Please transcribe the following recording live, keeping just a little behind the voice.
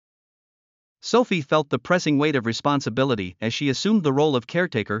Sophie felt the pressing weight of responsibility as she assumed the role of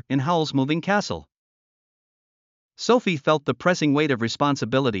caretaker in Howl's moving castle. Sophie felt the pressing weight of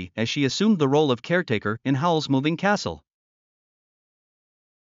responsibility as she assumed the role of caretaker in Howl's moving castle.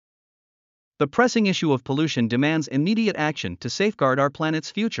 The pressing issue of pollution demands immediate action to safeguard our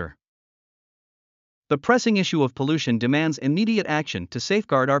planet's future. The pressing issue of pollution demands immediate action to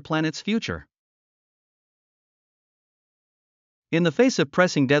safeguard our planet's future. In the face of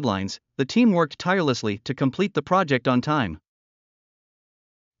pressing deadlines, the team worked tirelessly to complete the project on time.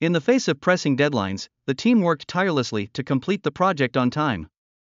 In the face of pressing deadlines, the team worked tirelessly to complete the project on time.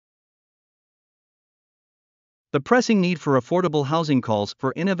 The pressing need for affordable housing calls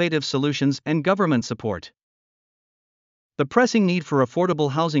for innovative solutions and government support. The pressing need for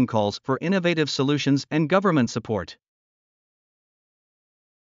affordable housing calls for innovative solutions and government support.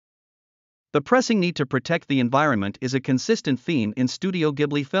 The pressing need to protect the environment is a consistent theme in Studio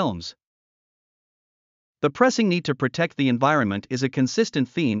Ghibli films. The pressing need to protect the environment is a consistent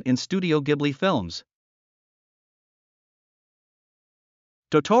theme in Studio Ghibli films.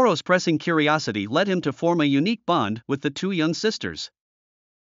 Totoro's pressing curiosity led him to form a unique bond with the two young sisters.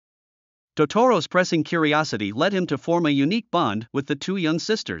 Totoro's pressing curiosity led him to form a unique bond with the two young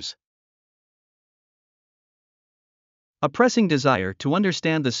sisters. A pressing desire to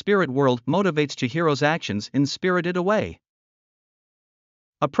understand the spirit world motivates Chihiro's actions in Spirited Away.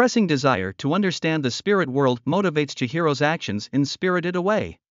 A pressing desire to understand the spirit world motivates Chihiro's actions in Spirited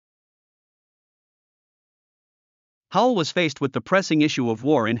Away. Howl was faced with the pressing issue of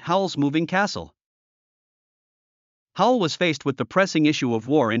war in Howl's moving castle. Howl was faced with the pressing issue of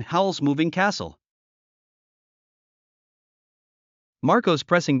war in Howl's moving castle. Marco's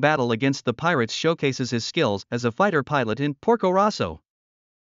pressing battle against the pirates showcases his skills as a fighter pilot in Porco Rosso.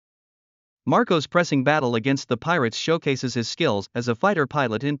 Marco's pressing battle against the pirates showcases his skills as a fighter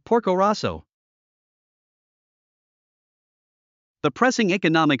pilot in Porco Rosso. The pressing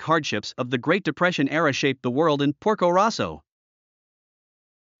economic hardships of the Great Depression era shaped the world in Porco Rosso.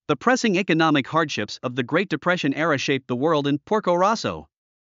 The pressing economic hardships of the Great Depression era shaped the world in Porco Rosso.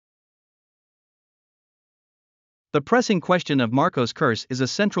 The pressing question of Marco's curse is a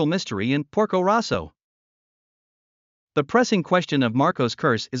central mystery in Porco Rosso. The pressing question of Marco's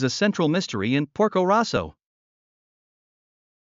curse is a central mystery in Porco Rosso.